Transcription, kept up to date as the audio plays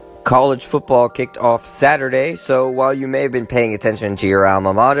College football kicked off Saturday, so while you may have been paying attention to your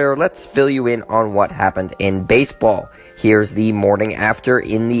alma mater, let's fill you in on what happened in baseball. Here's the morning after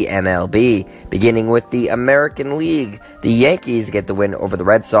in the MLB. Beginning with the American League, the Yankees get the win over the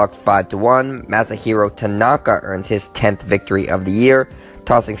Red Sox 5-1. Masahiro Tanaka earns his 10th victory of the year,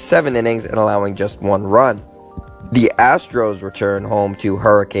 tossing 7 innings and allowing just 1 run. The Astros return home to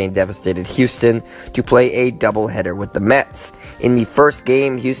hurricane-devastated Houston to play a doubleheader with the Mets. In the first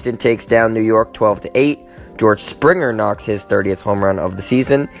game, Houston takes down New York 12-8. George Springer knocks his 30th home run of the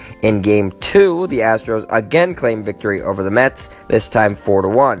season. In Game 2, the Astros again claim victory over the Mets, this time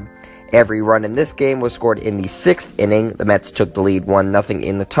 4-1. Every run in this game was scored in the 6th inning. The Mets took the lead 1-0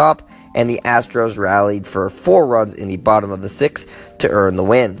 in the top, and the Astros rallied for 4 runs in the bottom of the 6th to earn the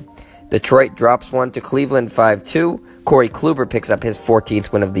win. Detroit drops one to Cleveland 5-2. Corey Kluber picks up his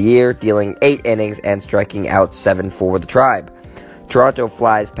 14th win of the year, dealing 8 innings and striking out 7 for the Tribe. Toronto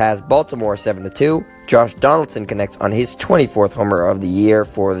flies past Baltimore 7-2. Josh Donaldson connects on his 24th homer of the year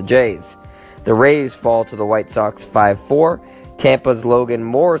for the Jays. The Rays fall to the White Sox 5-4. Tampa's Logan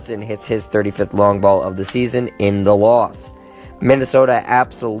Morrison hits his 35th long ball of the season in the loss. Minnesota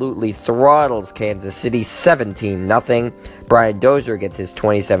absolutely throttles Kansas City 17-0. Brian Dozier gets his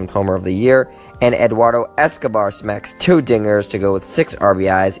 27th homer of the year, and Eduardo Escobar smacks 2 dingers to go with 6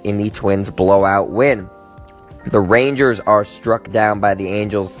 RBIs in the Twins' blowout win. The Rangers are struck down by the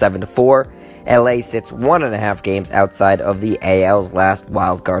Angels 7-4. LA sits 1.5 games outside of the AL's last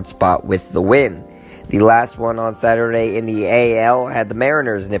wildcard spot with the win. The last one on Saturday in the AL had the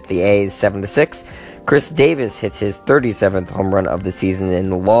Mariners nip the A's 7-6. Chris Davis hits his 37th home run of the season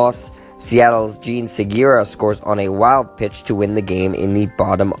in the loss. Seattle's Gene Segura scores on a wild pitch to win the game in the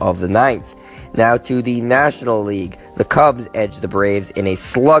bottom of the 9th. Now to the National League. The Cubs edge the Braves in a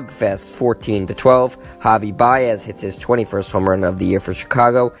slugfest 14-12. Javi Baez hits his 21st home run of the year for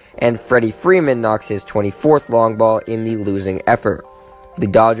Chicago, and Freddie Freeman knocks his 24th long ball in the losing effort. The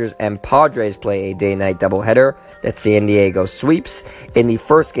Dodgers and Padres play a day-night doubleheader that San Diego sweeps. In the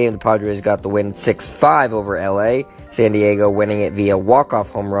first game, the Padres got the win 6-5 over LA, San Diego winning it via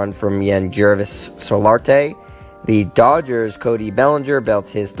walk-off home run from Yangervis Solarte. The Dodgers' Cody Bellinger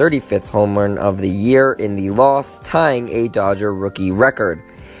belts his 35th home run of the year in the loss, tying a Dodger rookie record.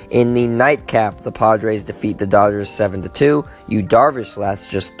 In the nightcap, the Padres defeat the Dodgers 7-2. Yu Darvish lasts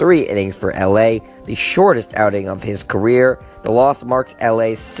just 3 innings for LA, the shortest outing of his career. The loss marks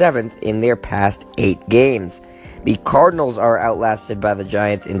LA's 7th in their past 8 games. The Cardinals are outlasted by the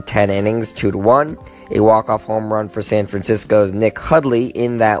Giants in 10 innings, 2-1. A walk-off home run for San Francisco's Nick Hudley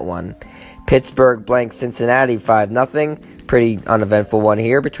in that one. Pittsburgh blanks Cincinnati 5-0. Pretty uneventful one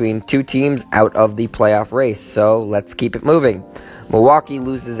here between 2 teams out of the playoff race, so let's keep it moving. Milwaukee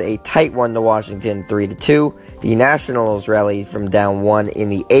loses a tight one to Washington 3-2. The Nationals rallied from down 1 in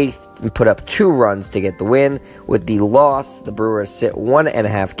the 8th and put up 2 runs to get the win. With the loss, the Brewers sit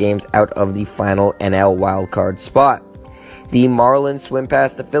 1.5 games out of the final NL wildcard spot. The Marlins swim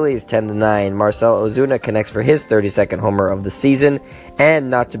past the Phillies 10-9. Marcell Ozuna connects for his 32nd homer of the season, and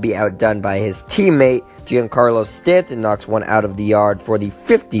not to be outdone by his teammate, Giancarlo Stanton knocks one out of the yard for the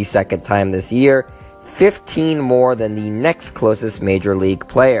 52nd time this year, 15 more than the next closest major league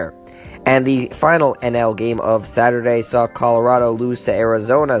player. And the final NL game of Saturday saw Colorado lose to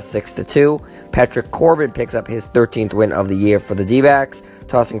Arizona 6-2. Patrick Corbin picks up his 13th win of the year for the D-backs,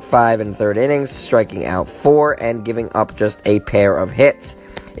 tossing 5 1/3 innings, striking out 4, and giving up just a pair of hits.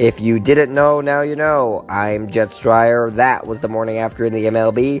 If you didn't know, now you know. I'm Jet Stryer. That was the morning after in the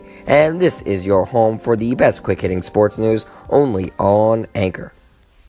MLB, and this is your home for the best quick-hitting sports news, only on Anchor.